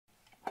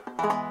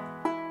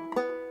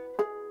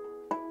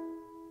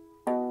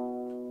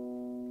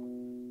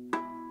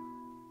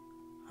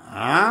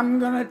I'm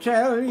gonna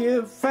tell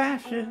you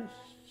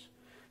fascists,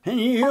 and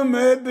you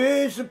may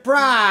be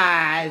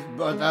surprised,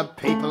 but the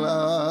people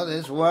of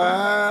this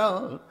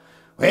world,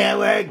 well,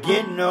 we're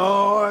getting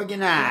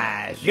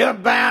organized. You're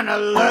bound to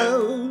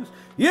lose,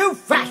 you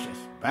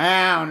fascists,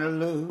 bound to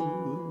lose.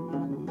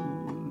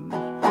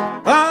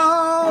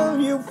 Oh,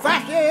 you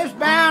fascists,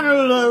 bound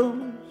to lose.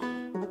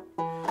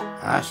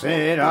 I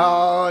said,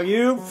 oh,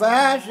 you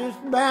fascists,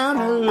 bound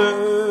to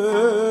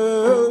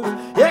lose.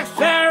 Yes,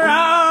 sir,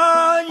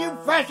 oh, you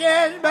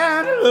fascists,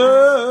 bound to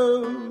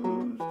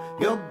lose.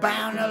 You're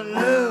bound to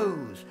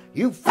lose,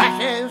 you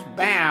fascists,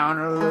 bound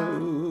to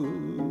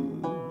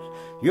lose.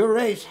 You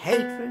race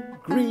hatred,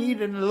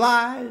 greed, and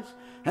lies,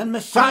 and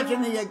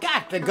misogyny, you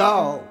got to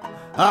go.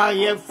 Oh,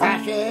 you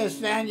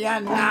fascists and you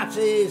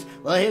Nazis,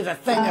 well, here's a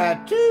thing or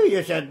two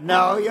you should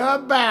know. You're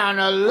bound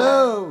to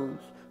lose.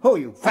 Oh,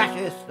 you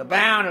fascists are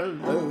bound to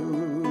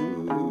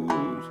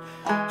lose.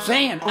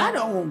 Saying, I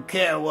don't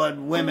care what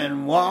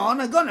women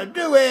want, I'm gonna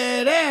do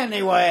it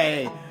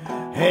anyway.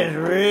 It's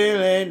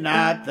really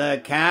not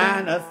the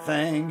kind of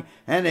thing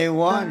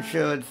anyone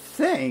should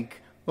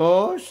think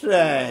or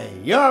say.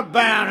 You're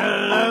bound to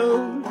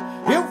lose.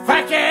 You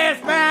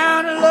fascists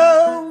bound to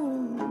lose.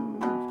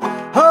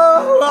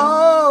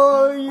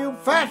 Oh, you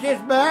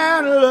fascists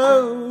bound to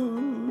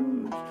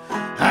lose.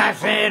 I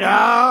said,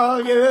 oh,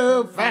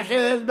 you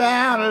fascists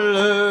bound to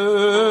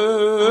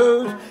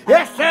lose.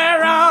 Yes,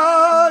 sir,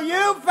 oh,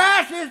 you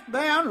fascists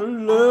bound to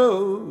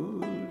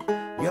lose.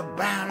 You're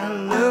bound to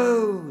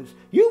lose.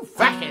 You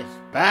fascists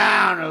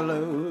bound to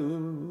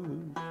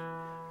lose.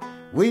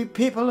 We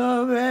people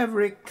of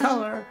every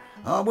color,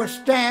 oh, we're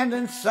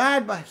standing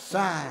side by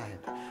side.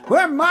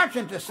 We're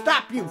marching to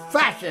stop you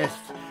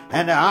fascists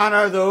and to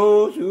honor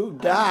those who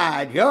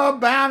died. You're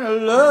bound to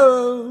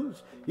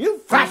lose. You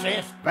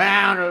fascists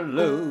bound to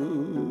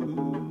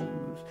lose.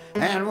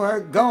 And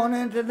we're going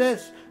into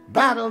this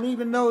battle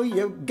even though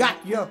you've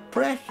got your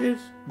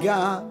precious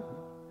gun.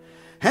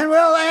 And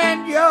we'll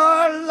end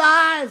your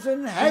lies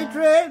and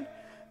hatred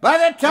by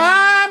the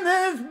time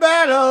this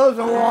battle's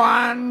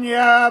won.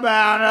 You're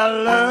bound to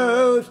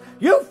lose.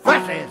 You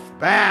fascists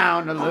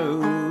bound to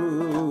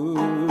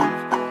lose.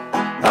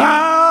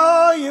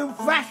 Oh, you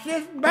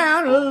fascists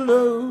bound to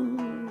lose.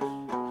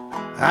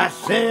 I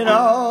said,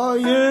 oh,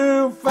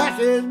 you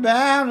fascists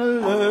bound to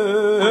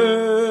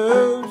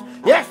lose.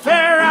 Yes,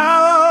 sir,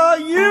 oh,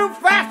 you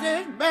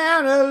fascists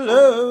bound to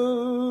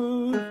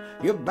lose.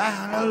 You're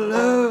bound to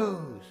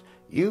lose.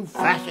 You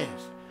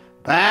fascists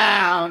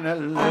bound to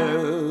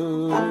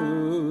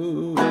lose.